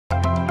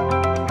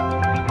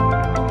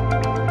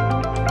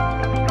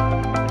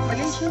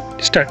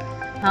Start.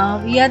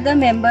 We are the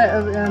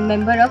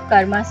member of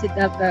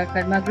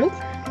Karma group,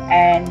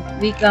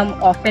 and we come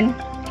often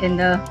in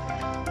the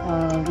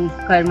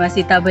Karma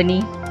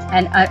Sitabani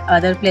and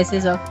other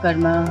places of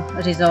Karma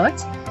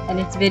resorts, and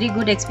it's very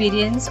good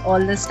experience. All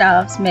the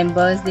staffs,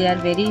 members, they are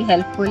very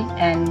helpful,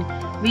 and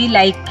we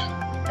like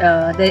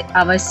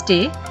our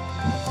stay.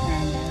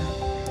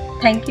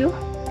 And thank you.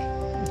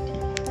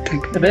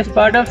 The best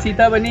part of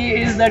Sitabani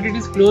is that it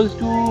is close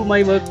to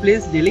my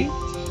workplace, Delhi,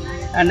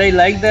 and I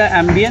like the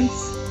ambience,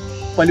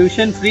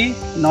 pollution free,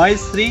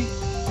 noise free,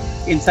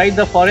 inside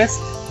the forest,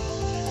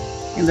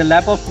 in the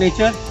lap of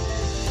nature,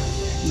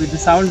 with the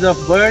sounds of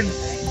birds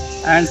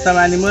and some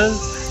animals.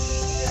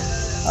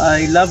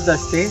 I love the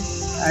stay,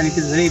 and it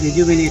is very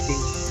rejuvenating.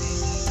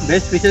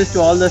 Best wishes to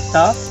all the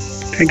staff.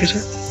 Thank you,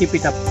 sir. Keep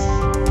it up.